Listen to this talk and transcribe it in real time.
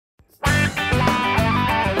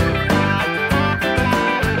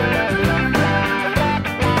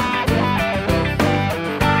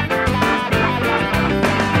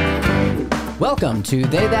Welcome to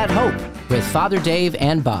They That Hope with Father Dave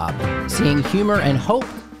and Bob, seeing humor and hope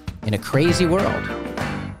in a crazy world.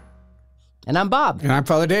 And I'm Bob. And I'm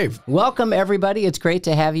Father Dave. Welcome, everybody. It's great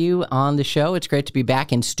to have you on the show. It's great to be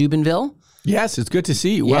back in Steubenville. Yes, it's good to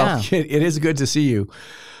see you. Yeah. Well, it is good to see you.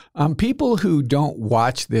 People who don't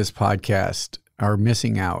watch this podcast are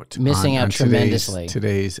missing out. Missing out tremendously.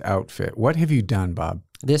 Today's outfit. What have you done, Bob?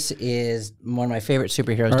 This is one of my favorite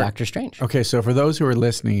superheroes, Doctor Strange. Okay, so for those who are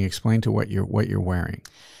listening, explain to what you're wearing.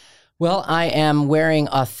 Well, I am wearing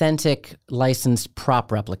authentic licensed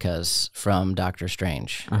prop replicas from Doctor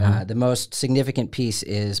Strange. The most significant piece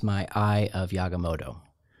is my Eye of Agamotto.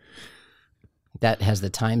 That has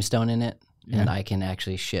the time stone in it, and I can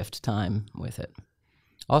actually shift time with it.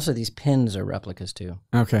 Also, these pins are replicas too.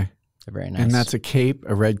 Okay. They're very nice. And that's a cape,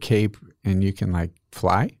 a red cape, and you can like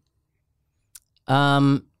fly?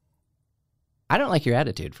 I don't like your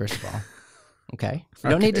attitude, first of all. Okay? You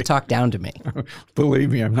don't need to talk down to me.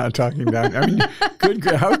 Believe me, I'm not talking down. I mean,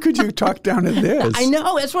 how could you talk down to this? I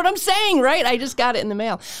know. That's what I'm saying, right? I just got it in the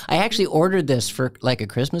mail. I actually ordered this for like a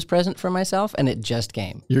Christmas present for myself, and it just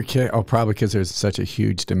came. You're kidding? Oh, probably because there's such a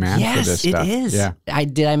huge demand for this stuff. Yes, it is. Yeah.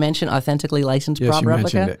 Did I mention authentically licensed Yes, prop you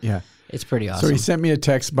replica? mentioned it. Yeah. It's pretty awesome. So he sent me a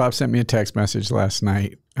text. Bob sent me a text message last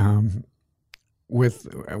night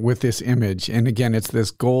with this image, and again, it's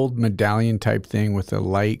this gold medallion type thing with a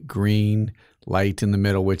light green light in the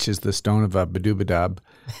middle, which is the stone of a Badubadub.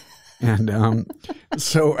 And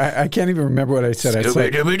so I can't even remember what I said.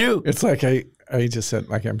 It's like I just said,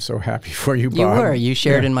 like, I'm so happy for you, Bob. You were. You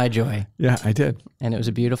shared in my joy. Yeah, I did. And it was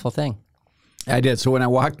a beautiful thing. I did. So when I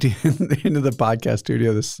walked into the podcast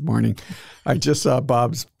studio this morning, I just saw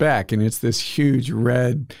Bob's back, and it's this huge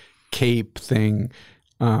red cape thing.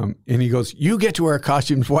 And he goes, "You get to wear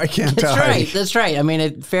costumes. Why can't I?" That's right. That's right. I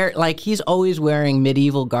mean, like he's always wearing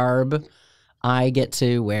medieval garb. I get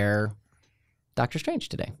to wear Doctor Strange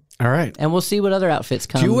today. All right. And we'll see what other outfits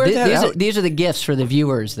come. Do you wear that out? These are the gifts for the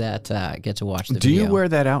viewers that get to watch the video. Do you wear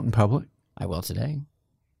that out in public? I will today.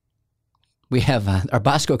 We have our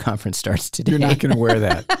Bosco conference starts today. You're not going to wear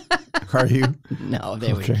that, are you? No,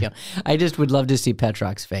 they would kill. I just would love to see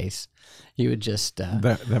Petroc's face. He would just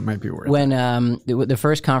that might be worth it. When the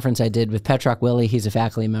first conference I did with Petroc Willie, he's a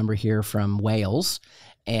faculty member here from Wales,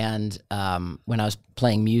 and when I was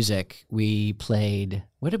playing music, we played.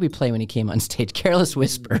 What did we play when he came on stage? Careless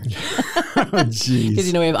Whisper. Oh, jeez.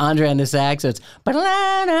 Because we have Andre on the sax, so it's.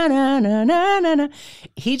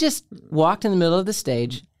 He just walked in the middle of the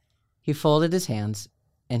stage. He folded his hands,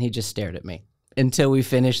 and he just stared at me until we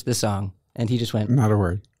finished the song. And he just went, "Not a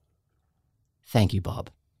word. Thank you, Bob.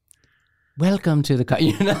 Welcome to the."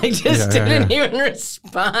 I just didn't even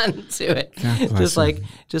respond to it.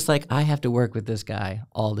 Just like I have to work with this guy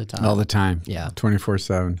all the time. All the time. Yeah.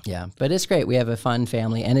 24/7. Yeah. But it's great. We have a fun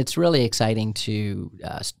family, and it's really exciting to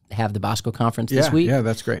have the Bosco conference this week. Yeah,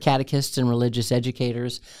 that's great. Catechists and religious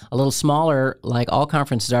educators, a little smaller, like all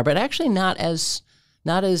conferences are, but actually not as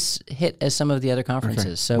hit as some of the other conferences.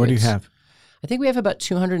 Okay. So what do you have? I think we have about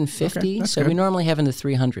 250. Okay, So good. we normally have in the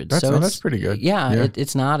 300s. That's pretty good. Yeah.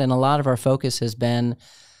 It's not. And a lot of our focus has been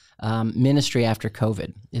ministry after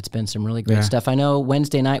COVID. It's been some really great stuff. I know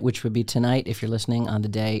Wednesday night, which would be tonight, if you're listening on the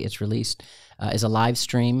day it's released, is a live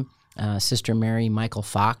stream. Sister Mary Michael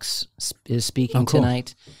Fox is speaking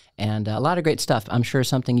tonight. And a lot of great stuff. I'm sure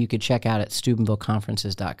something you could check out at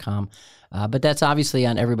SteubenvilleConferences.com. But that's obviously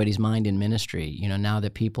on everybody's mind in ministry. You know, now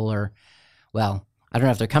that people are, well, I don't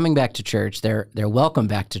know if they're coming back to church. They're welcome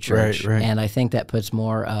back to church. Right. And I think that puts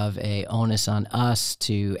more of a onus on us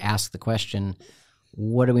to ask the question,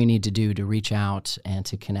 what do we need to do to reach out and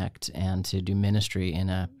to connect and to do ministry in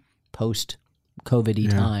a post-COVID-y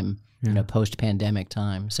time, in a post-pandemic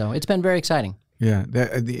time? So it's been very exciting. Yeah,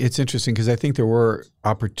 it's interesting because I think there were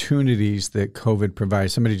opportunities that COVID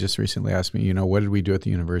provided. Somebody just recently asked me, what did we do at the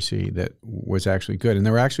university that was actually good? And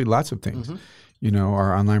there were actually lots of things. Mm-hmm.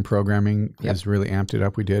 Our online programming has really amped it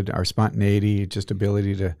up. We did our spontaneity, just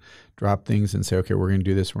ability to drop things and say, okay, we're going to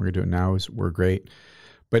do this, we're going to do it now, we're great.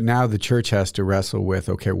 But now the church has to wrestle with,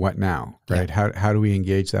 okay, what now, right? Yeah. How do we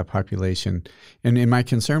engage that population? And my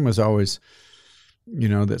concern was always,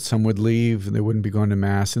 that some would leave, they wouldn't be going to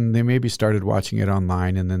Mass, and they maybe started watching it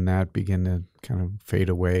online, and then that began to kind of fade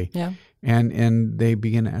away. Yeah. And they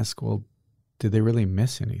begin to ask, well, did they really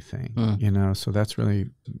miss anything? So that's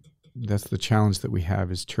the challenge that we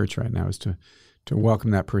have as church right now, is to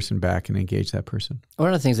welcome that person back and engage that person. One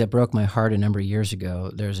of the things that broke my heart a number of years ago,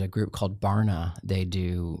 there's a group called Barna. They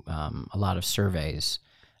do a lot of surveys,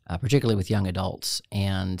 particularly with young adults.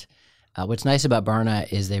 And what's nice about Barna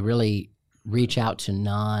is they really reach out to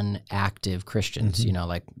non-active Christians,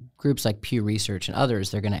 like groups like Pew Research and others.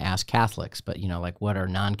 They're going to ask Catholics, but like what are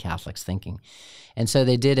non-Catholics thinking? And so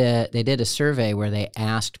they did a survey where they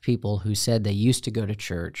asked people who said they used to go to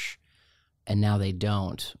church and now they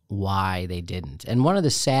don't, why they didn't. And one of the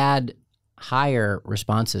sad higher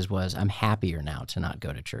responses was, I'm happier now to not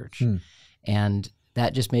go to church. And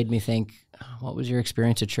that just made me think, what was your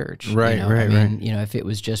experience at church? Right. If it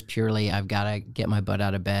was just purely, I've got to get my butt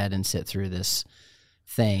out of bed and sit through this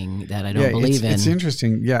thing that I don't believe in. It's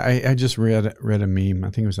interesting. Yeah, I just read a meme, I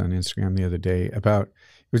think it was on Instagram the other day, about,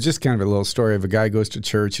 it was just kind of a little story of a guy goes to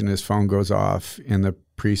church and his phone goes off, and the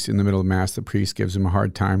priest, in the middle of Mass, the priest gives him a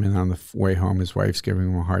hard time, and on the way home, his wife's giving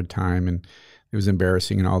him a hard time, and it was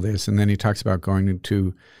embarrassing and all this. And then he talks about going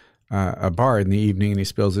to a bar in the evening, and he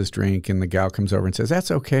spills his drink, and the gal comes over and says, "That's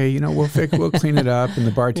okay, we'll clean it up." And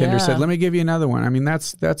the bartender said, "Let me give you another one. I mean,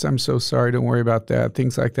 that's I'm so sorry. Don't worry about that.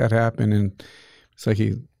 Things like that happen." And it's like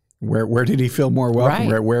where did he feel more welcome?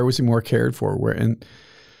 Right. Where was he more cared for?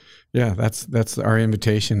 That's our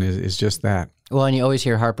invitation is just that. Well, and you always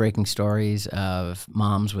hear heartbreaking stories of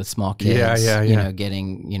moms with small kids,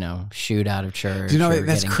 getting, shooed out of church.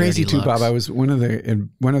 That's crazy too, Bob. I was one of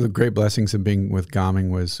the great blessings of being with Gaming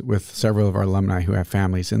was with several of our alumni who have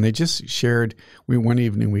families, and they just shared. One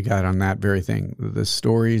evening we got on that very thing, the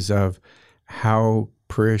stories of how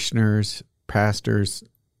parishioners, pastors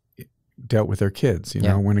dealt with their kids.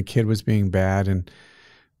 When a kid was being bad, and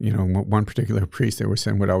one particular priest they were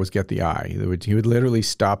saying would always get the eye. He would literally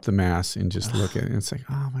stop the Mass and just look at it. And it's like,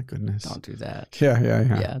 oh my goodness. Don't do that. Yeah.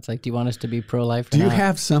 Yeah, it's like, do you want us to be pro-life or Do you not?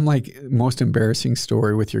 have some most embarrassing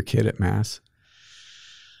story with your kid at Mass?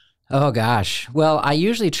 Oh gosh. Well, I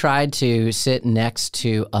usually tried to sit next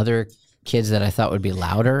to other kids that I thought would be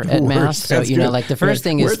louder at Mass. So, like the first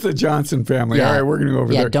thing is... Where's the Johnson family? Yeah. All right, we're going to go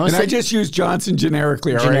over there. Don't I just use Johnson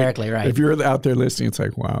generically, all right? Generically, right. If you're out there listening, it's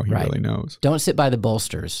like, wow, he really knows. Don't sit by the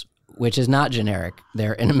Bolsters, which is not generic.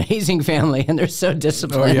 They're an amazing family, and they're so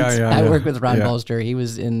disciplined. I work with Ron Bolster. He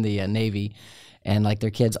was in the Navy, and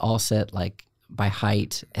their kids all sit by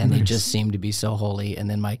height, and they just seem to be so holy. And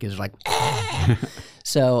then Mike is like,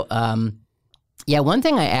 so... one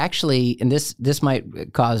thing I actually, and this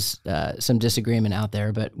might cause some disagreement out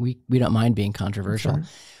there, but we don't mind being controversial. Sure.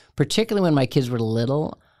 Particularly when my kids were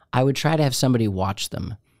little, I would try to have somebody watch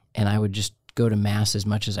them, and I would just go to Mass as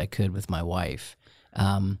much as I could with my wife.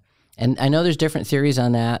 And I know there's different theories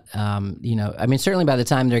on that. Certainly by the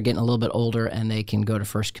time they're getting a little bit older and they can go to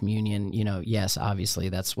First Communion, yes, obviously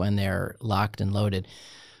that's when they're locked and loaded.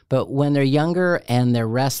 But when they're younger and they're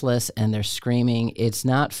restless and they're screaming, it's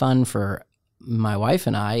not fun for my wife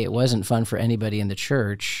and I. It wasn't fun for anybody in the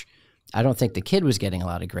church. I don't think the kid was getting a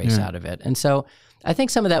lot of grace out of it. And so I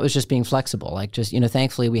think some of that was just being flexible.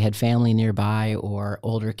 Thankfully we had family nearby or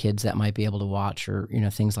older kids that might be able to watch or,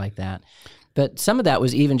 things like that. But some of that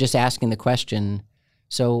was even just asking the question,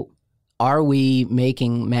 so are we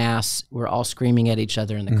making Mass, we're all screaming at each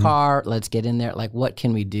other in the car, let's get in there. What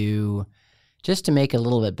can we do just to make it a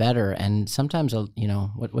little bit better? And sometimes,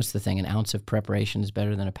 what's the thing? An ounce of preparation is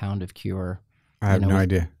better than a pound of cure. I have no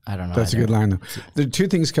idea. I don't know. That's a good line, though. There are two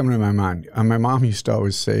things coming to my mind. My mom used to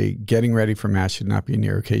always say, getting ready for Mass should not be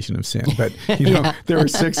near occasion of sin. But, there were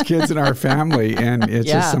 6 kids in our family, and it's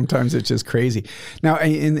just sometimes it's just crazy. Now,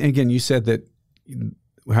 and again, you said that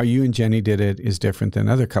how you and Jenny did it is different than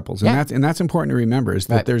other couples. And that's important to remember, is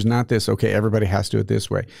that there's not this, okay, everybody has to do it this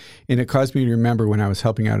way. And it caused me to remember when I was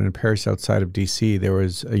helping out in a parish outside of D.C., there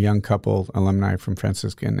was a young couple, alumni from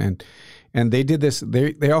Franciscan, and they did this.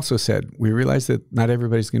 They also said, we realize that not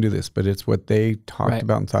everybody's going to do this, but it's what they talked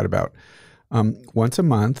about and thought about. Once a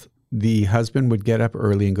month, the husband would get up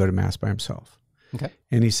early and go to Mass by himself. Okay.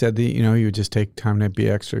 And he said that, he would just take time to be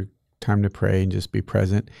extra time to pray and just be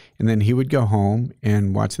present. And then he would go home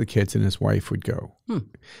and watch the kids, and his wife would go.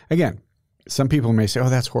 Again, some people may say, oh,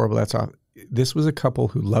 that's horrible. That's awful. This was a couple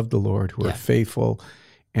who loved the Lord, who were faithful,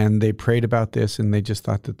 and they prayed about this, and they just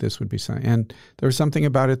thought that this would be something. And there was something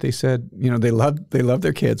about it. They said, they love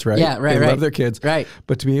their kids, right? Yeah, right. They love their kids. Right.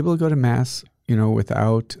 But to be able to go to Mass,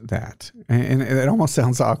 without that, and it almost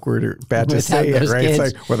sounds awkward or bad to say it, right? Kids.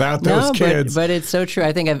 It's like, without those kids. But it's so true.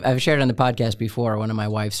 I think I've shared on the podcast before, one of my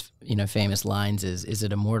wife's famous lines is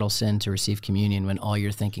it a mortal sin to receive communion when all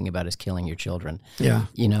you're thinking about is killing your children? Yeah.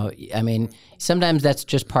 Sometimes that's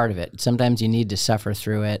just part of it. Sometimes you need to suffer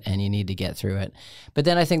through it and you need to get through it. But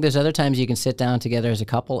then I think there's other times you can sit down together as a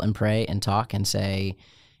couple and pray and talk and say,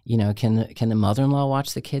 can the mother-in-law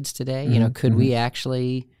watch the kids today? Could we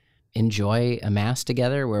actually enjoy a Mass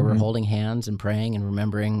together where we're holding hands and praying and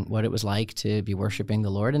remembering what it was like to be worshiping the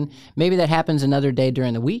Lord. And maybe that happens another day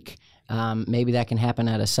during the week. Maybe that can happen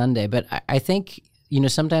at a Sunday. But I think,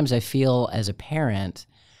 sometimes I feel as a parent,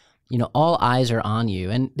 all eyes are on you.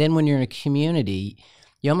 And then when you're in a community,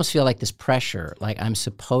 you almost feel like this pressure, like I'm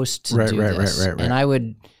supposed to do this. Right. And I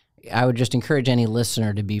would just encourage any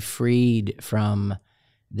listener to be freed from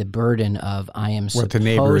the burden of I am what the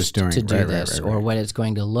neighbor is doing. To do this, or what it's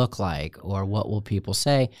going to look like, or what will people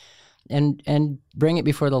say, and bring it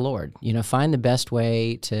before the Lord. Find the best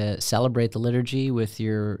way to celebrate the liturgy with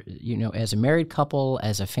your, as a married couple,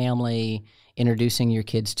 as a family, introducing your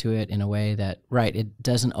kids to it in a way that, it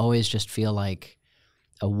doesn't always just feel like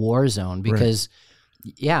a war zone, because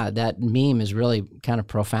that meme is really kind of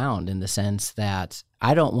profound in the sense that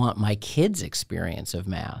I don't want my kids' experience of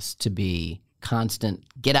Mass to be constant,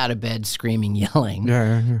 get out of bed, screaming, yelling.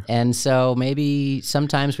 Yeah. And so maybe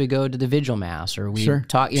sometimes we go to the Vigil Mass, or we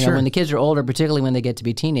talk, when the kids are older, particularly when they get to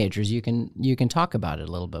be teenagers, you can talk about it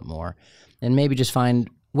a little bit more, and maybe just find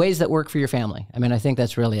ways that work for your family. I mean, I think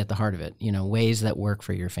that's really at the heart of it, ways that work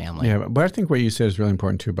for your family. Yeah, but I think what you said is really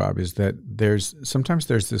important too, Bob, is that sometimes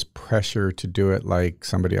there's this pressure to do it like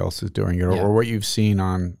somebody else is doing it, or what you've seen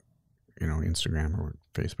on, Instagram or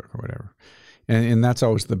Facebook or whatever. And that's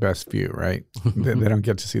always the best view, right? They don't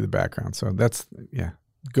get to see the background. So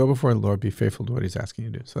go before the Lord, be faithful to what he's asking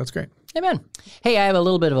you to do. So that's great. Amen. Hey, I have a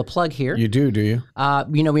little bit of a plug here. You do you?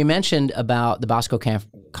 We mentioned about the Bosco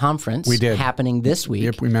Conference happening this week.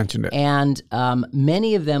 Yep, we mentioned it. And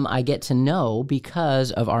many of them I get to know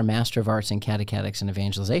because of our Master of Arts in Catechetics and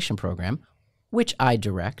Evangelization program, which I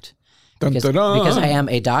direct. Because I am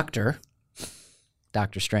a doctor,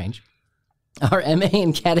 Dr. Strange. Our MA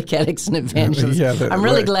in Catechetics and Evangelism. I'm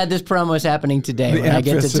really glad this promo is happening today when I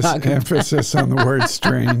get to talk about emphasis on the word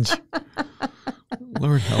strange.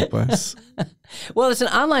 Lord help us. Well, it's an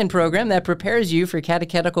online program that prepares you for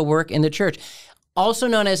catechetical work in the church, also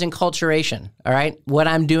known as enculturation. All right? What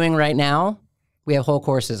I'm doing right now, we have whole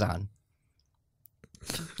courses on.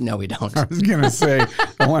 No, we don't. I was going to say,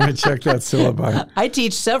 I want to check that syllabi. I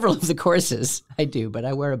teach several of the courses. I do, but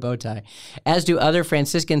I wear a bow tie. As do other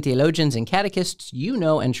Franciscan theologians and catechists you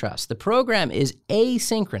know and trust. The program is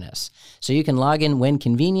asynchronous, so you can log in when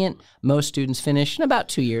convenient. Most students finish in about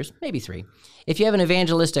 2 years, maybe 3. If you have an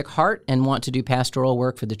evangelistic heart and want to do pastoral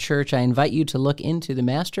work for the church, I invite you to look into the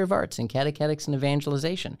Master of Arts in Catechetics and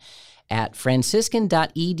Evangelization at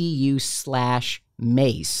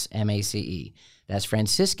franciscan.edu/MACE, M-A-C-E. That's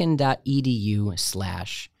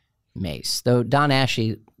franciscan.edu/MACE. Though Don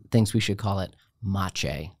Ashley thinks we should call it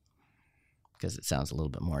MACE because it sounds a little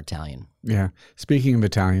bit more Italian. Yeah. Speaking of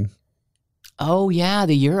Italian. Oh, yeah,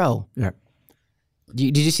 the Euro. Yeah.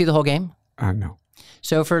 Did you see the whole game? No.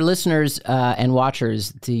 So for listeners and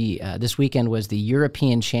watchers, this weekend was the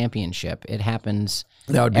European Championship. It happens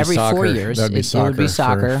every soccer. 4 years. That would be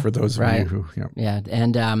soccer. For those of right? you who... Yeah.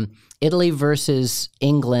 And Italy versus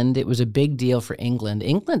England. It was a big deal for England.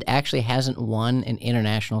 England actually hasn't won an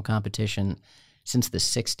international competition since the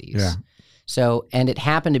 60s. Yeah. So, and it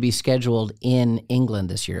happened to be scheduled in England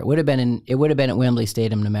this year. It would have been at Wembley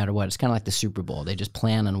Stadium no matter what. It's kind of like the Super Bowl. They just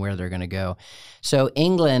plan on where they're going to go. So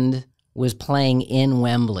England was playing in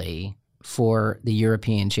Wembley for the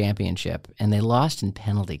European Championship, and they lost in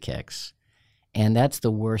penalty kicks. And that's the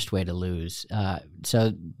worst way to lose.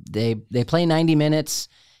 So they play 90 minutes.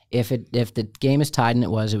 If the game is tied, and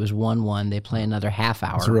it was 1-1, they play another half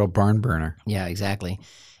hour. It's a real barn burner. Yeah, exactly.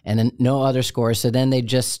 And then no other scores. So then they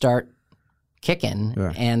just start kicking,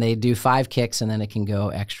 and they do 5 kicks, and then it can go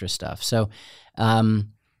extra stuff. So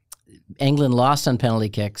England lost on penalty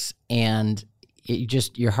kicks, and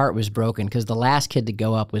your heart was broken because the last kid to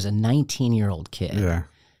go up was a 19-year-old kid. Yeah.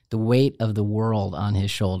 The weight of the world on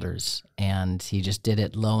his shoulders, and he just did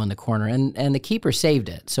it low in the corner, and the keeper saved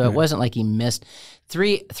it. So it wasn't like he missed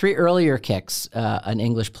three earlier kicks. An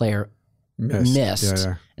English player missed.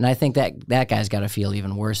 Yeah. And I think that guy's got to feel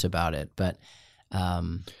even worse about it. But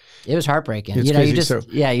it was heartbreaking. It's crazy.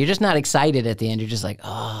 You're just not excited at the end. You're just like,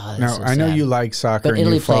 oh. Now I know you like soccer, but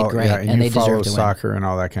Italy played great, and they follow deserved to win. Soccer and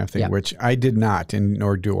all that kind of thing, which I did not, and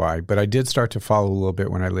nor do I. But I did start to follow a little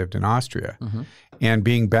bit when I lived in Austria. Mm-hmm. And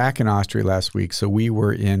being back in Austria last week, so we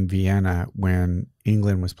were in Vienna when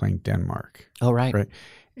England was playing Denmark. Oh, right.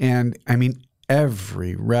 And I mean,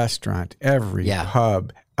 every restaurant, every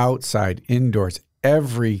pub, outside, indoors,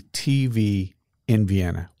 every TV in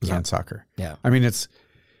Vienna was on soccer. Yeah. I mean,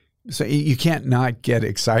 so you can't not get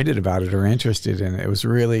excited about it or interested in it. It was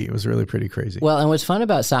really pretty crazy. Well, and what's fun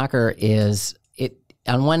about soccer is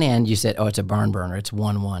on one end you said, oh, it's a barn burner. It's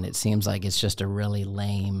 1-1. It seems like it's just a really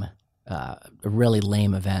lame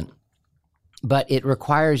event. but it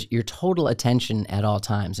requires your total attention at all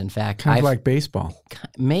times. In fact, kind of like baseball.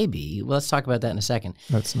 Maybe. Well, let's talk about that in a second.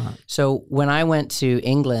 That's not. So when I went to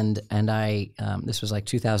England, and this was like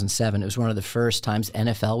 2007, it was one of the first times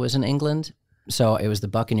NFL was in England. So it was the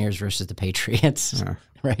Buccaneers versus the Patriots,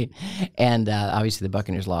 right? And obviously the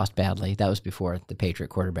Buccaneers lost badly. That was before the Patriot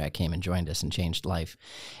quarterback came and joined us and changed life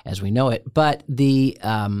as we know it. But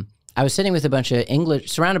I was sitting with a bunch of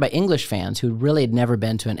surrounded by English fans who really had never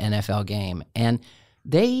been to an NFL game, and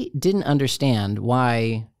they didn't understand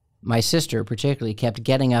why my sister particularly kept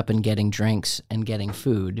getting up and getting drinks and getting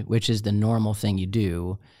food, which is the normal thing you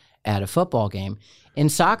do at a football game. In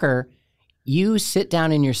soccer, you sit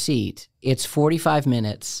down in your seat, it's 45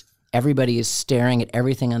 minutes, everybody is staring at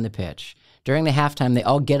everything on the pitch. During the halftime, they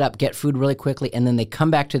all get up, get food really quickly, and then they come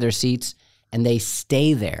back to their seats and they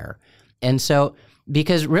stay there. And so,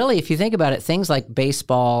 because really, if you think about it, things like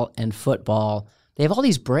baseball and football, they have all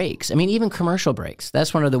these breaks. I mean, even commercial breaks.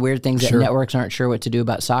 That's one of the weird things that networks aren't sure what to do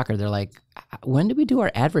about soccer. They're like, when do we do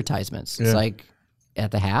our advertisements? It's like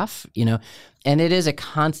at the half, and it is a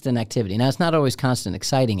constant activity. Now, it's not always constant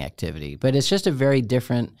exciting activity, but it's just a very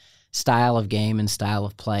different style of game and style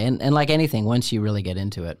of play. And like anything, once you really get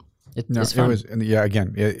into it, it's fun.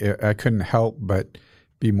 I couldn't help but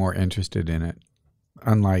be more interested in it.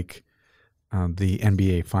 Unlike the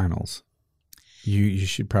NBA finals. You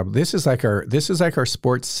should probably this is like our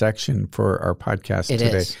sports section for our podcast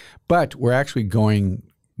today. Is. But we're actually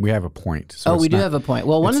we have a point. So we do have a point.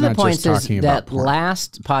 Well, one of the points is that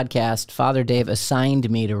last podcast, Father Dave assigned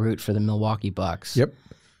me to root for the Milwaukee Bucks. Yep.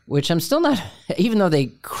 Which I'm still not, even though they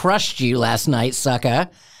crushed you last night, sucker,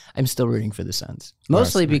 I'm still rooting for the Suns.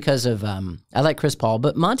 Mostly because of, I like Chris Paul,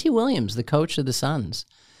 but Monty Williams, the coach of the Suns.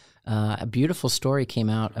 A beautiful story came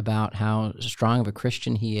out about how strong of a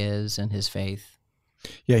Christian he is and his faith.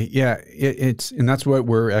 And that's what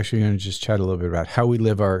we're actually going to just chat a little bit about, how we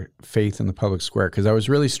live our faith in the public square. Because I was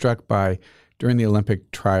really struck by, during the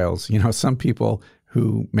Olympic trials, some people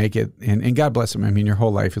who make it, and God bless them, I mean, your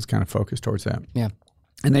whole life is kind of focused towards that. Yeah.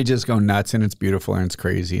 And they just go nuts, and it's beautiful, and it's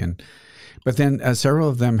crazy. But then several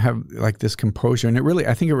of them have like this composure, and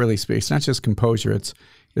I think it really speaks, not just composure,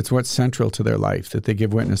 it's what's central to their life, that they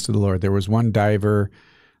give witness to the Lord. There was one diver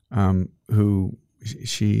who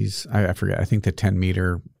I forget, I think the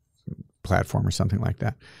 10-meter platform or something like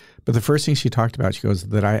that. But the first thing she talked about, she goes,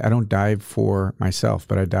 that I don't dive for myself,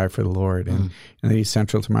 but I dive for the Lord. And that he's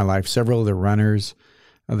central to my life. Several of the runners,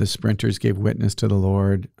 the sprinters gave witness to the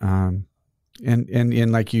Lord. And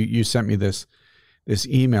like you sent me this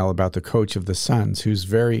email about the coach of the Suns,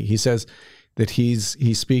 he says that he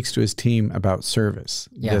speaks to his team about service,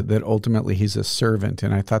 that ultimately he's a servant.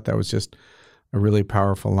 And I thought that was just a really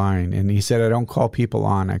powerful line. And he said, I don't call people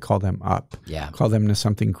on, I call them up. Yeah. Call them to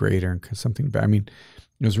something greater and something better. I mean,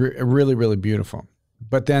 it was really, really beautiful.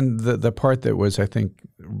 But then the part that was, I think,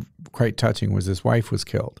 quite touching was his wife was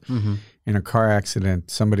killed in a car accident.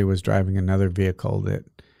 Somebody was driving another vehicle that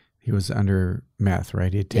he was under meth,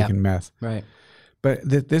 right? He had taken meth. Right. But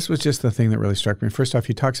this was just the thing that really struck me. First off,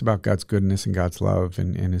 he talks about God's goodness and God's love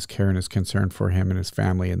and his care and his concern for him and his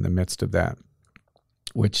family in the midst of that,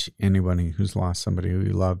 which anybody who's lost somebody who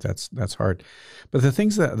you love, that's hard. But the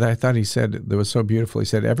things that I thought he said that was so beautiful, he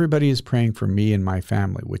said, everybody is praying for me and my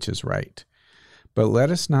family, which is right. But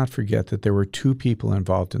let us not forget that there were two people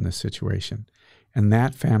involved in this situation, and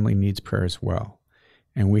that family needs prayer as well.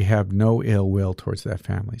 And we have no ill will towards that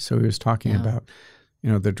family. So he was talking about,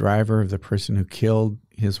 the driver of the person who killed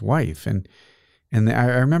his wife. And I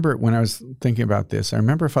remember when I was thinking about this, I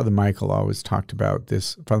remember Father Michael always talked about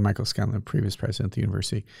this. Father Michael Scanlon, previous president of the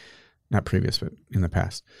university, not previous, but in the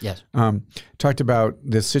past. Yes. Talked about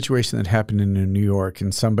this situation that happened in New York,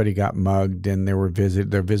 and somebody got mugged, and their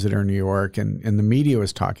visitor in New York, and the media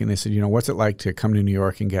was talking. They said, what's it like to come to New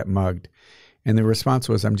York and get mugged? And the response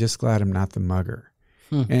was, I'm just glad I'm not the mugger.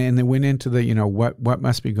 And they went into the, what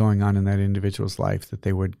must be going on in that individual's life that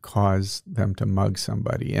they would cause them to mug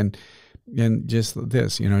somebody. And just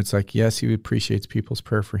this, it's like, yes, he appreciates people's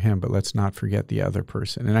prayer for him, but let's not forget the other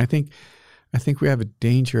person. And I think we have a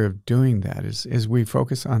danger of doing that is we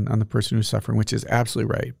focus on the person who's suffering, which is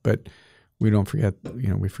absolutely right. But we don't forget,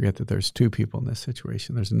 we forget that there's two people in this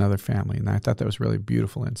situation. There's another family. And I thought that was really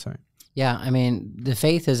beautiful insight. Yeah. I mean, the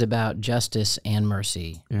faith is about justice and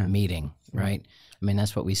mercy meeting, right? I mean,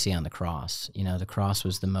 that's what we see on the cross. The cross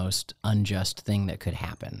was the most unjust thing that could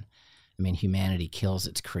happen. I mean, humanity kills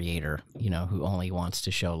its creator, who only wants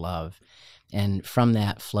to show love. And from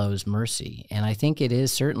that flows mercy. And I think it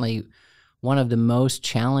is certainly one of the most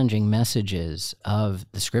challenging messages of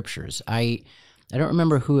the scriptures. I don't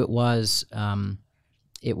remember who it was.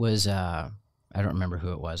 It was I don't remember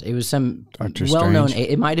who it was. It was some Dr. well-known. Strange?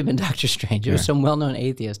 It might have been Dr. Strange. It was some well-known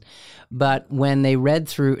atheist. But when they read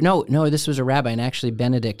through, no, this was a rabbi, and actually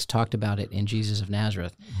Benedict talked about it in Jesus of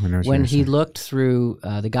Nazareth. When he looked through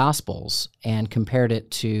the Gospels and compared it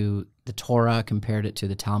to the Torah, compared it to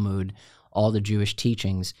the Talmud, all the Jewish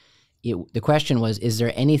teachings, the question was, is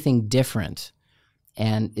there anything different?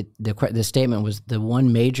 And the statement was, the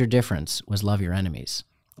one major difference was love your enemies.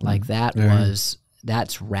 Like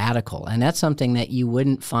that's radical. And that's something that you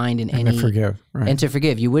wouldn't find in any... to forgive, right. And to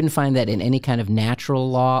forgive. You wouldn't find that in any kind of natural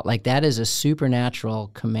law. Like that is a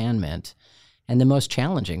supernatural commandment, and the most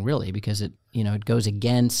challenging, really, because it goes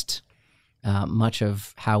against much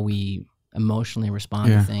of how we emotionally respond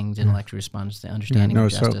to things, intellectually respond to the understanding of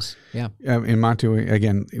justice. In Montu,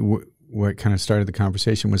 again, what kind of started the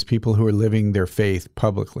conversation was people who are living their faith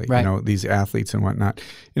publicly, right. These athletes and whatnot.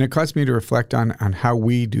 And it caused me to reflect on how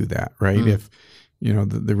we do that, right? If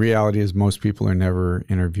the reality is most people are never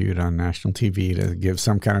interviewed on national TV to give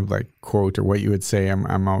some kind of like quote or what you would say.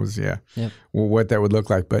 I'm always, what that would look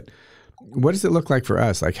like. But what does it look like for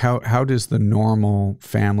us? Like how does the normal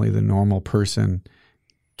family, the normal person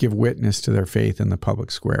give witness to their faith in the public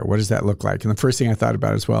square? What does that look like? And the first thing I thought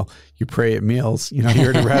about is, well, you pray at meals, you're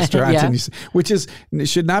at a restaurant, and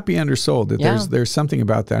should not be undersold. That there's something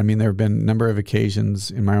about that. I mean, there have been a number of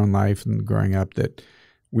occasions in my own life and growing up that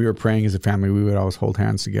we were praying as a family. We would always hold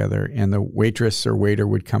hands together, and the waitress or waiter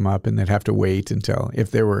would come up, and they'd have to wait until, if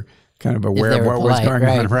they were kind of aware of what was going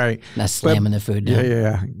on, right? Not slamming the food down.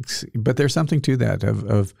 Yeah. But there's something to that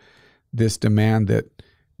of this demand that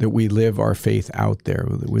we live our faith out there,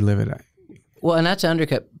 that we live it. Well, and not to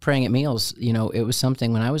undercut praying at meals, it was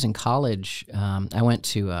something when I was in college. I went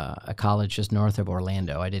to a college just north of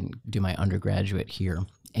Orlando. I didn't do my undergraduate here,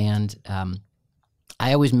 and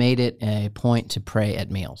I always made it a point to pray at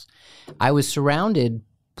meals. I was surrounded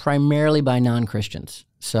primarily by non-Christians.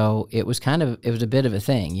 So it was a bit of a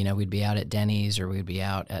thing. We'd be out at Denny's or we'd be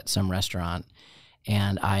out at some restaurant.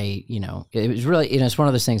 And it was really, it's one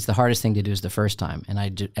of those things, the hardest thing to do is the first time. And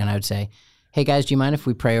I would say, hey guys, do you mind if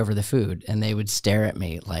we pray over the food? And they would stare at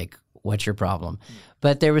me like, what's your problem?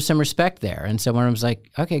 But there was some respect there. And so one of them was like,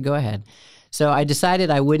 okay, go ahead. So I decided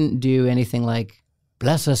I wouldn't do anything like,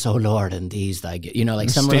 bless us, O Lord, and these thy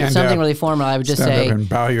gifts. Something really formal. I would just say, up and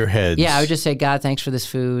bow your heads. Yeah, I would just say, God, thanks for this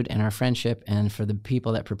food and our friendship and for the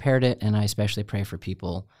people that prepared it. And I especially pray for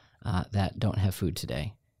people that don't have food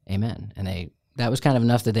today. Amen. And that was kind of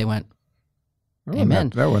enough that they went, amen.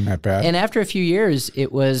 That wasn't that bad. And after a few years,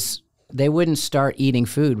 they wouldn't start eating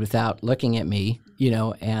food without looking at me,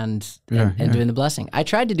 and doing the blessing. I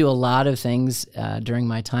tried to do a lot of things during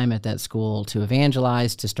my time at that school to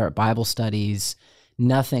evangelize, to start Bible studies.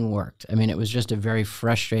 Nothing worked. I mean, it was just a very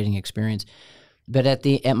frustrating experience. But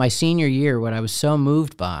at my senior year, what I was so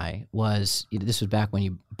moved by was, this was back when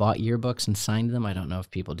you bought yearbooks and signed them. I don't know if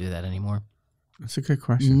people do that anymore. That's a good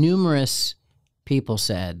question. Numerous people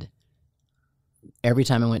said, every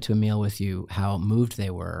time I went to a meal with you, how moved they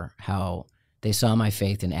were, how they saw my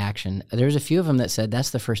faith in action. There's a few of them that said, that's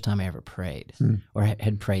the first time I ever prayed or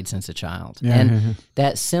had prayed since a child.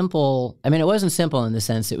 That simple, I mean, it wasn't simple in the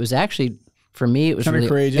sense, it was actually... For me, it was kind really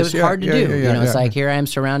courageous. It was hard to do. It's like, here I am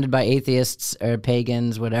surrounded by atheists or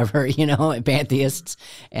pagans, whatever, pantheists,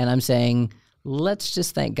 and I'm saying, let's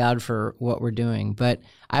just thank God for what we're doing. But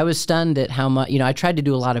I was stunned at how much, I tried to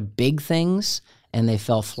do a lot of big things, and they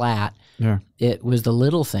fell flat. Yeah, it was the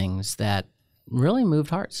little things that really moved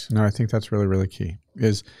hearts. No, I think that's really, really key.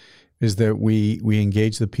 Is that we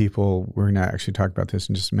engage the people. We're going to actually talk about this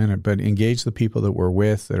in just a minute, but engage the people that we're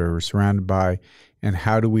with, that are surrounded by. And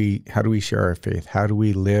how do we share our faith? How do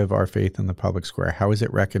we live our faith in the public square? How is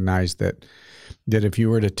it recognized that if you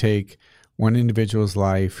were to take one individual's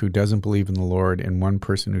life who doesn't believe in the Lord and one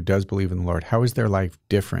person who does believe in the Lord, how is their life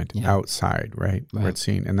different outside, right? Where it's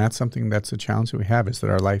seen. And that's a challenge that we have, is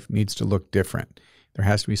that our life needs to look different. There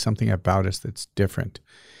has to be something about us that's different.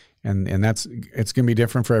 And it's going to be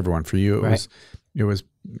different for everyone. For you, it was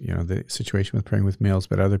the situation with praying with meals,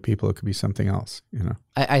 but other people, it could be something else,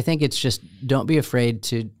 I think it's just, don't be afraid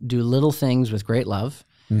to do little things with great love,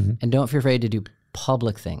 and don't be afraid to do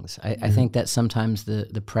public things. I think that sometimes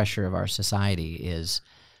the pressure of our society is,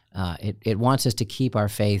 it wants us to keep our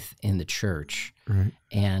faith in the church,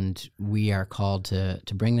 and we are called to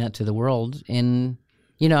bring that to the world in,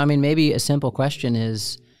 maybe a simple question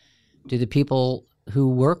is, do the people who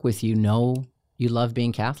work with you know you love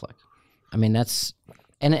being Catholic? I mean, that's...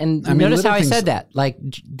 And notice how I said that. Like,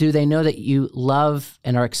 do they know that you love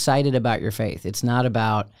and are excited about your faith? It's not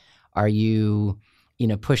about, are you,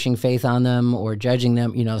 pushing faith on them or judging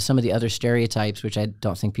them, some of the other stereotypes, which I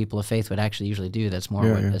don't think people of faith would actually usually do. That's more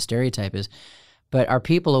what a stereotype is. But are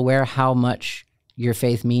people aware how much your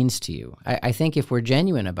faith means to you? I think if we're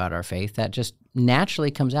genuine about our faith, that just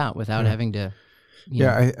naturally comes out without having to.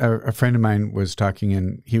 A friend of mine was talking,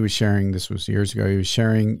 and he was sharing, this was years ago, he was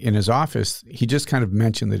sharing in his office, he just kind of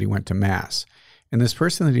mentioned that he went to Mass. And this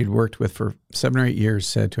person that he'd worked with for 7 or 8 years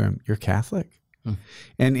said to him, "You're Catholic?"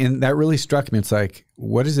 And that really struck me. It's like,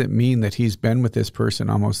 what does it mean that he's been with this person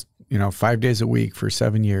almost, 5 days a week for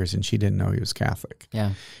 7 years and she didn't know he was Catholic? Yeah.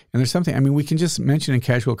 And there's something, we can just mention in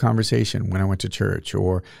casual conversation when I went to church,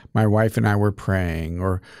 or my wife and I were praying,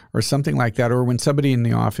 or something like that, or when somebody in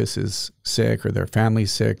the office is sick or their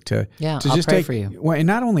family's sick to I'll just pray take, for you. Well, and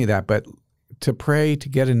not only that, but to pray to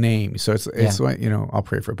get a name. So it's like, I'll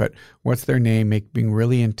pray for it, but what's their name? Being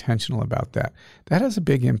really intentional about that. That has a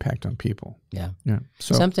big impact on people. Yeah. Yeah.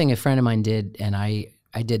 So something a friend of mine did, and I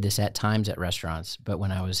did this at times at restaurants, but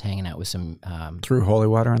when I was hanging out with some threw holy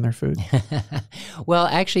water on their food. Well,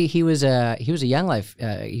 actually, he was a Young Life.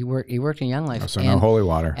 He worked in Young Life. So no holy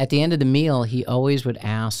water. At the end of the meal, he always would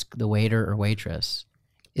ask the waiter or waitress,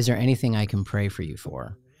 "Is there anything I can pray for you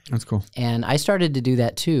for?" That's cool. And I started to do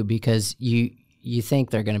that too, because you think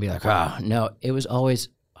they're going to be like, "Oh no." It was always,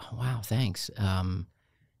 "Oh, wow, thanks.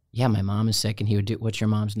 Yeah, my mom is sick," and he would do, "What's your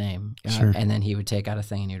mom's name?" Sure. And then he would take out a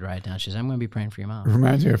thing and he'd write it down. She says, "I'm going to be praying for your mom." It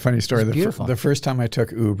reminds me of a funny story. Beautiful. The first time I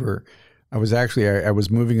took Uber, I was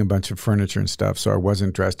moving a bunch of furniture and stuff, so I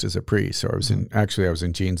wasn't dressed as a priest. So I was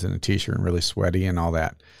in jeans and a t-shirt and really sweaty and all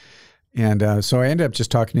that. And so I ended up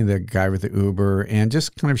just talking to the guy with the Uber and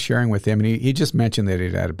just kind of sharing with him. And he just mentioned that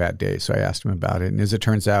he'd had a bad day. So I asked him about it. And as it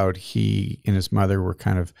turns out, he and his mother were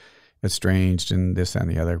kind of estranged, and this and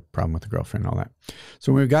the other problem with the girlfriend and all that.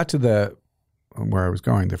 So when we got to where I was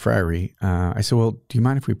going, the friary, I said, "Well, do you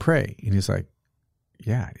mind if we pray?" And he's like,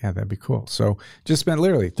 yeah, that'd be cool. So just spent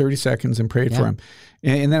literally 30 seconds and prayed for him.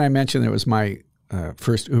 And then I mentioned it was my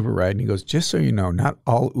first Uber ride, and he goes, "Just so you know, not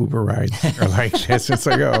all Uber rides are like this." It's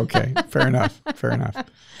like, oh, okay, fair enough.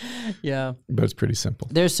 Yeah. But it's pretty simple.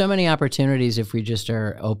 There's so many opportunities if we just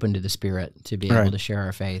are open to the Spirit to be able to share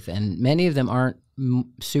our faith. And many of them aren't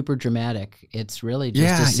super dramatic. It's really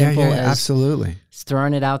just as simple as absolutely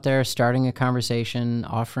throwing it out there, starting a conversation,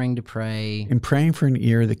 offering to pray. And praying for an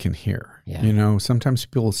ear that can hear. Yeah. Sometimes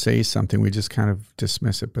people will say something, we just kind of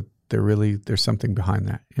dismiss it, but there's something behind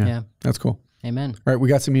that. Yeah. That's cool. Amen. All right, we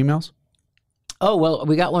got some emails? Oh, well,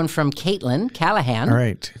 we got one from Caitlin Callahan. All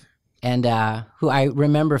right. And who I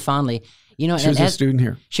remember fondly. She was a student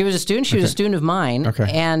here. She was a student. She was a student of mine.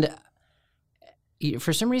 Okay. And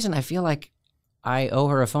for some reason, I feel like I owe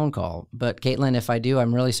her a phone call. But Caitlin, if I do,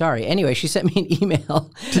 I'm really sorry. Anyway, she sent me an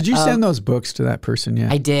email. Did you send those books to that person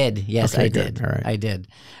yet? I did. Yes, okay, I good. did. All right. I did.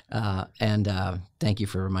 And thank you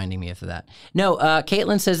for reminding me of that. No,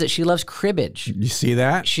 Caitlin says that she loves cribbage. You see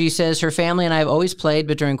that? She says her family and I have always played,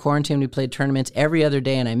 but during quarantine we played tournaments every other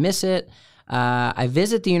day and I miss it. I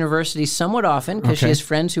visit the university somewhat often because she has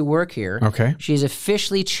friends who work here. Okay. She's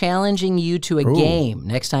officially challenging you to a game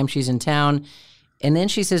next time she's in town. And then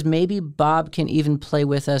she says, maybe Bob can even play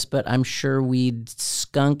with us, but I'm sure we'd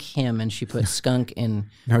skunk him. And she put skunk in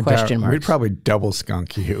question marks. We'd probably double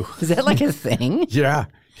skunk you. Is that like a thing? Yeah.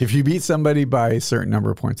 If you beat somebody by a certain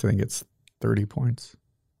number of points, I think it's 30 points.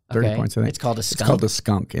 30 points, I think. It's called a skunk? It's called a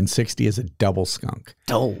skunk, and 60 is a double skunk.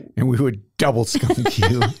 Oh. And we would double skunk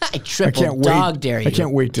you. I triple dog dare you. I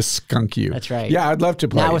can't wait to skunk you. That's right. Yeah, I'd love to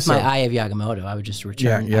play. Now with my Eye of Yagamoto, I would just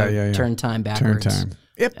return, turn time backwards. Turn time.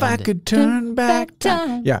 If I could turn back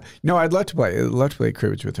time. Yeah. No, I'd love to play. I'd love to play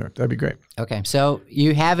cribbage with her. That'd be great. Okay. So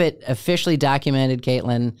you have it officially documented,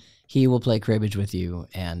 Caitlin. He will play cribbage with you.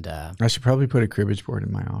 And I should probably put a cribbage board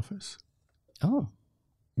in my office. Oh.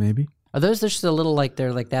 Maybe. Are those just a little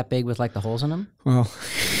they're like that big with like the holes in them? Well,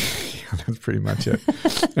 that's pretty much it.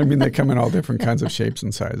 I mean, they come in all different kinds of shapes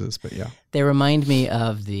and sizes, but yeah. They remind me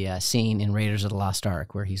of the scene in Raiders of the Lost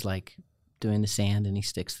Ark where he's like doing the sand and he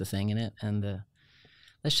sticks the thing in it. And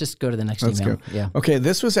let's just go to the next email. Go. Yeah. Okay,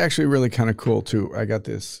 this was actually really kind of cool too. I got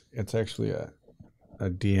this. It's actually a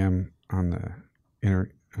DM on the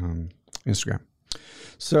Instagram.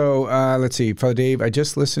 So let's see. Father Dave, I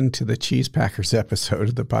just listened to the Cheese Packers episode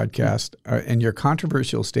of the podcast and your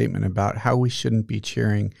controversial statement about how we shouldn't be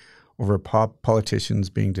cheering over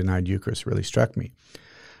politicians being denied Eucharist really struck me.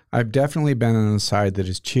 I've definitely been on the side that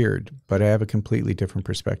is cheered, but I have a completely different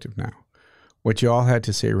perspective now. What you all had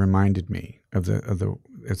to say reminded me of the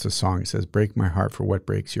it's a song. It says, "Break my heart for what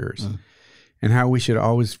breaks yours." and how we should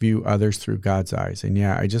always view others through God's eyes. And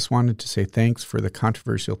yeah, I just wanted to say thanks for the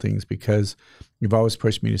controversial things, because you've always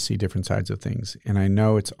pushed me to see different sides of things. And I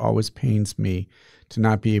know it's always pains me to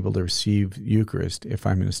not be able to receive Eucharist if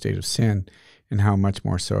I'm in a state of sin, and how much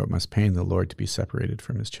more so it must pain the Lord to be separated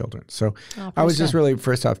from his children. So I was just really,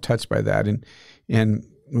 first off, touched by that. And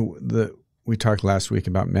we talked last week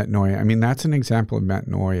about metanoia. I mean, that's an example of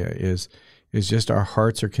metanoia, is just our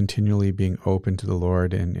hearts are continually being open to the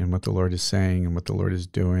Lord and what the Lord is saying and what the Lord is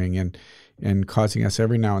doing, and causing us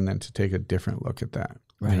every now and then to take a different look at that.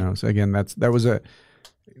 Right. You know? So again,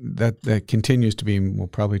 that continues to be, and we'll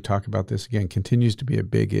probably talk about this again, continues to be a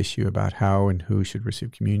big issue about how and who should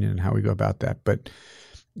receive communion and how we go about that. But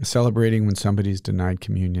celebrating when somebody's denied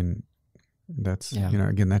communion, that's,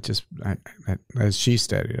 again, that just, as she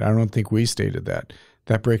stated, I don't think we stated that.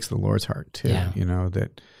 That breaks the Lord's heart too,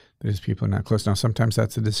 that his people are not close. Now, sometimes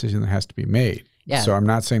that's a decision that has to be made. Yeah. So I'm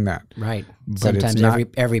not saying that. Right. Sometimes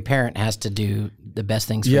every parent has to do the best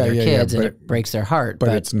things for their kids, and it breaks their heart. But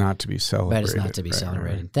it's not to be celebrated. But it's not to be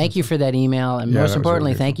celebrated. Right. Thank you for that email. And most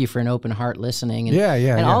importantly, thank you for an open heart listening.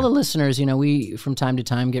 And, all the listeners, we from time to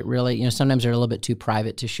time get really, sometimes they're a little bit too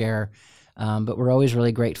private to share. But we're always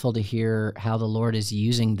really grateful to hear how the Lord is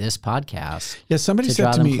using this podcast. Yeah, somebody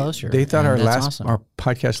said to me, they thought our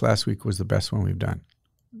podcast last week was the best one we've done.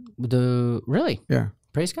 Really? Yeah.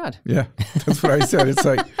 Praise God. Yeah, that's what I said. It's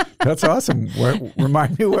like, that's awesome.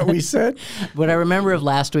 Remind me what we said. What I remember of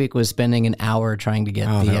last week was spending an hour trying to get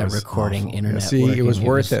the recording awful. internet working. It was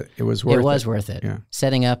worth it. It was worth it. Yeah.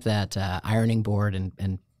 Setting up that ironing board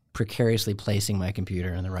and precariously placing my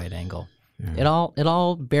computer in the right angle. Yeah. It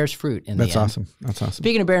all bears fruit in the end. That's awesome. That's awesome.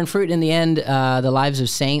 Speaking of bearing fruit in the end, the lives of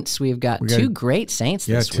saints, we've got two great saints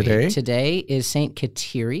this week. Today is Saint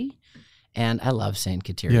Kateri. And I love Saint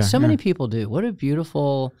Kateri. Yeah, many people do. What a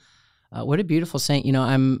beautiful saint.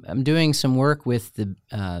 I'm doing some work with the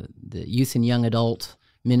youth and young adult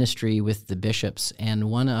ministry with the bishops, and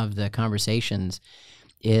one of the conversations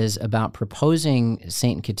is about proposing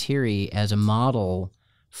Saint Kateri as a model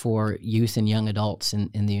for youth and young adults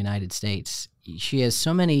in the United States. She has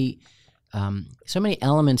so many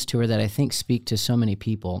elements to her that I think speak to so many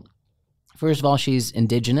people. First of all, she's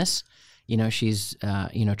indigenous. She's,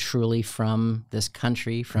 truly from this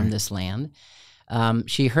country, from this land.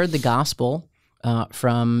 She heard the gospel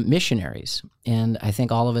from missionaries. And I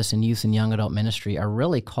think all of us in youth and young adult ministry are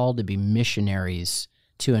really called to be missionaries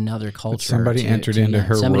to another culture. But somebody entered into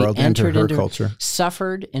her world, entered her culture.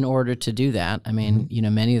 Suffered in order to do that. I mean,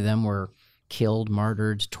 many of them were killed,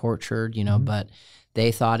 martyred, tortured, but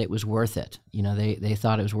they thought it was worth it. They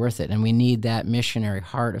thought it was worth it. And we need that missionary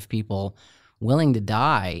heart of people willing to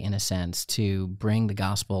die, in a sense, to bring the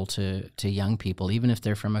gospel to young people, even if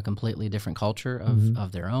they're from a completely different culture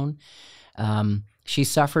of their own. She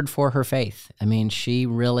suffered for her faith. I mean, she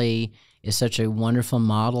really is such a wonderful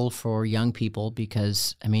model for young people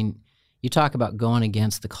because, I mean, you talk about going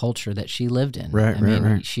against the culture that she lived in.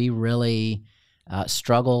 Right. She really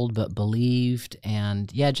struggled but believed,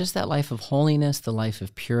 and just that life of holiness, the life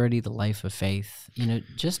of purity, the life of faith.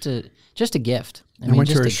 Just a gift. I went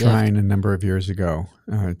to her shrine a number of years ago.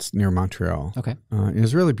 It's near Montreal. Okay, it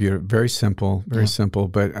was really beautiful, very simple,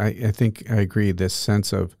 But I think I agree. This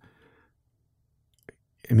sense of,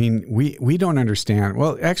 I mean, we don't understand.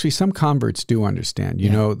 Well, actually, some converts do understand.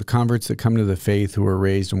 The converts that come to the faith who are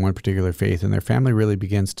raised in one particular faith, and their family really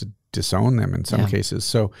begins to disown them in some cases.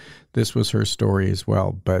 So this was her story as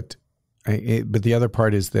well. But the other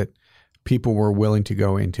part is that people were willing to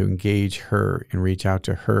go in to engage her and reach out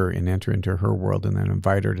to her and enter into her world and then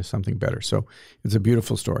invite her to something better. So it's a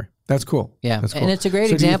beautiful story. That's cool. Yeah, that's cool. And it's a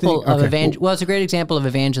great example of it's a great example of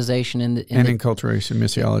evangelization and enculturation,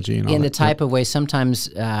 missiology, and all in the type of way. Sometimes,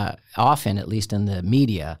 often, at least in the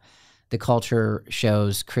media, the culture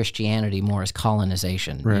shows Christianity more as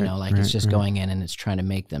colonization. Right, it's just going in and it's trying to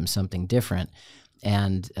make them something different.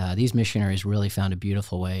 And these missionaries really found a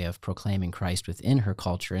beautiful way of proclaiming Christ within her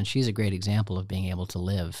culture. And she's a great example of being able to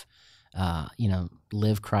live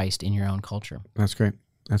Christ in your own culture. That's great.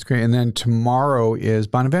 That's great. And then tomorrow is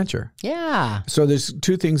Bonaventure. Yeah. So there's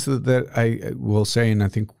two things that I will say, and I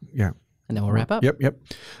think, and then we'll wrap up. Yep.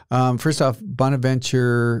 First off,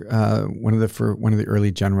 Bonaventure, one of the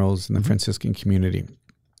early generals in the Franciscan community.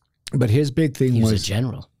 But his big thing was a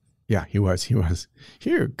general. Yeah, he was.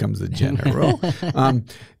 Here comes the general.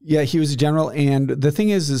 He was a general. And the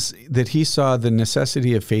thing is that he saw the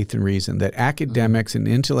necessity of faith and reason, that academics and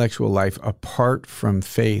intellectual life apart from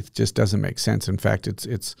faith just doesn't make sense. In fact,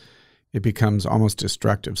 it's it becomes almost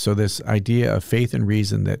destructive. So this idea of faith and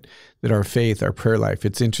reason, that our faith, our prayer life,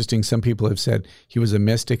 it's interesting. Some people have said he was a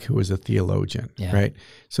mystic who was a theologian, right?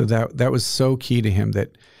 So that was so key to him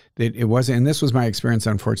that it wasn't, and this was my experience,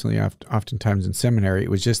 unfortunately, oftentimes in seminary,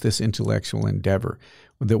 it was just this intellectual endeavor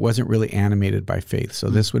that wasn't really animated by faith. So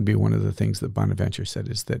this would be one of the things that Bonaventure said,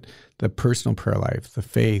 is that the personal prayer life, the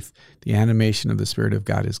faith, the animation of the Spirit of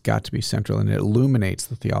God has got to be central, and it illuminates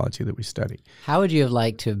the theology that we study. How would you have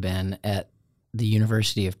liked to have been at the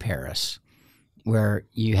University of Paris, where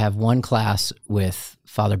you have one class with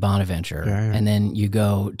Father Bonaventure, and then you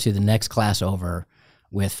go to the next class over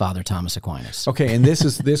with Father Thomas Aquinas? Okay, and this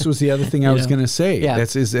was the other thing I was going to say.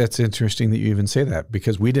 That's interesting that you even say that,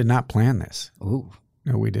 because we did not plan this. Ooh.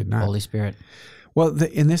 No, we did not. Holy Spirit. Well,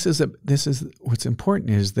 and this is what's important,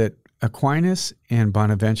 is that Aquinas and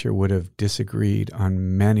Bonaventure would have disagreed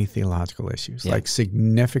on many theological issues, like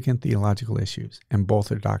significant theological issues, and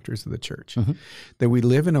both are doctors of the church. That we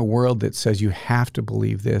live in a world that says you have to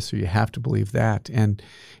believe this or you have to believe that, and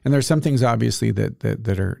there's some things obviously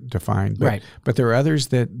that are defined, but there are others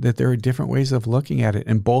that there are different ways of looking at it,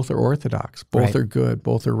 and both are orthodox, both are good,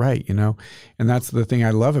 both are right, and that's the thing I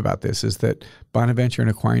love about this, is that Bonaventure and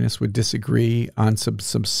Aquinas would disagree on some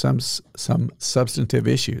substantive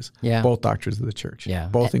issues. Both doctors of the church.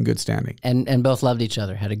 Both in good standing. And both loved each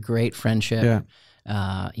other, had a great friendship.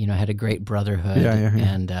 Had a great brotherhood.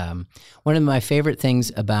 And one of my favorite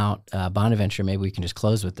things about Bonaventure, maybe we can just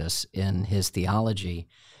close with this, in his theology,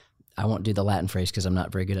 I won't do the Latin phrase because I'm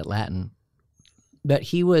not very good at Latin, but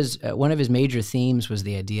he was, one of his major themes was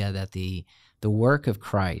the idea that the work of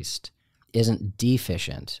Christ isn't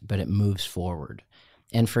deficient, but it moves forward.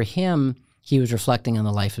 And for him, he was reflecting on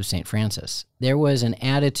the life of St. Francis. There was an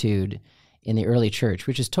attitude in the early church,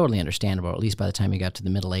 which is totally understandable, at least by the time you got to the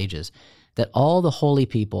Middle Ages, that all the holy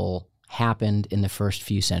people happened in the first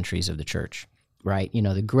few centuries of the church, right?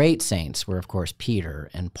 The great saints were, of course, Peter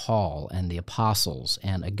and Paul and the apostles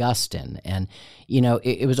and Augustine. And,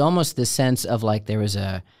 it was almost this sense of like there was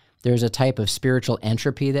a type of spiritual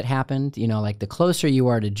entropy that happened, like the closer you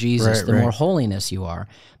are to Jesus, the more holiness you are.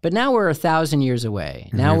 But now we're 1,000 years away.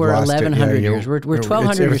 Now we're 1,100 years. We're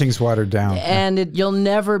 1,200 years. Everything's watered down. And you'll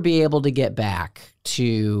never be able to get back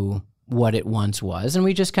to what it once was. And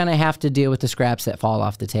we just kind of have to deal with the scraps that fall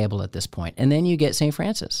off the table at this point. And then you get St.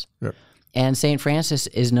 Francis. And St. Francis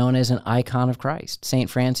is known as an icon of Christ. St.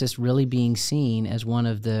 Francis really being seen as one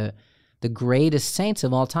of the greatest saints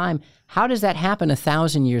of all time. How does that happen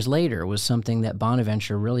 1,000 years later was something that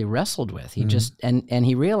Bonaventure really wrestled with. He just, and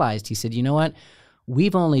he realized, he said, you know what?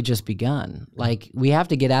 We've only just begun. Like, we have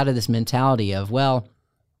to get out of this mentality of, well,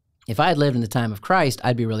 if I had lived in the time of Christ,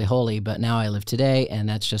 I'd be really holy, but now I live today, and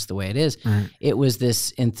that's just the way it is. It was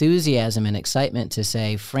this enthusiasm and excitement to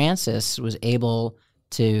say Francis was able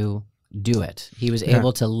to do it. He was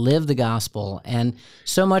able to live the gospel. And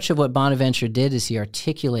so much of what Bonaventure did is he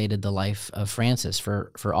articulated the life of Francis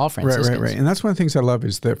for all Franciscans. Right. And that's one of the things I love,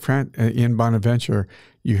 is that in Bonaventure,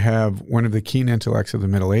 you have one of the keen intellects of the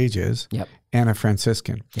Middle Ages and a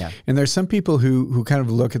Franciscan. And there's some people who kind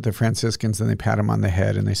of look at the Franciscans and they pat them on the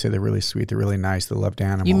head and they say they're really sweet, they're really nice, they loved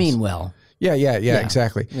animals. You mean well. Yeah,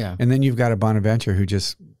 exactly. And then you've got a Bonaventure who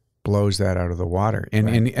just blows that out of the water.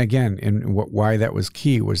 And again, why that was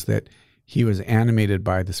key was that he was animated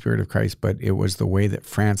by the Spirit of Christ, but it was the way that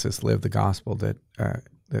Francis lived the gospel that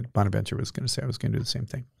Bonaventure was going to say. I was going to do the same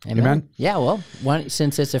thing. Amen? Yeah, well,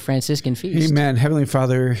 since it's a Franciscan feast. Amen. Heavenly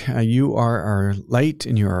Father, you are our light,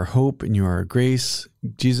 and you are our hope, and you are our grace.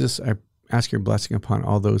 Jesus, I ask your blessing upon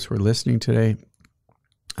all those who are listening today.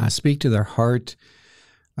 Speak to their heart.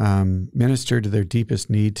 Minister to their deepest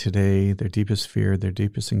need today, their deepest fear, their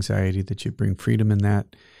deepest anxiety, that you bring freedom in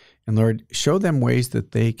that. And Lord, show them ways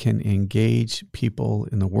that they can engage people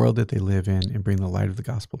in the world that they live in and bring the light of the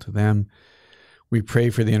gospel to them. We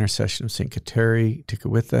pray for the intercession of St. Kateri,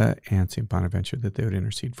 Tekakwitha, and St. Bonaventure, that they would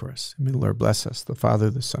intercede for us. And may the Lord bless us, the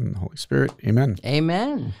Father, the Son, and the Holy Spirit. Amen.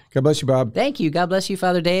 Amen. God bless you, Bob. Thank you. God bless you,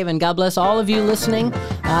 Father Dave, and God bless all of you listening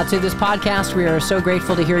to this podcast. We are so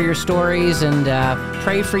grateful to hear your stories and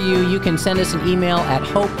pray for you. You can send us an email at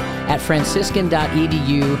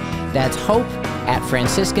hope@franciscan.edu. That's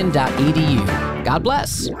hope@franciscan.edu. God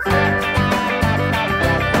bless.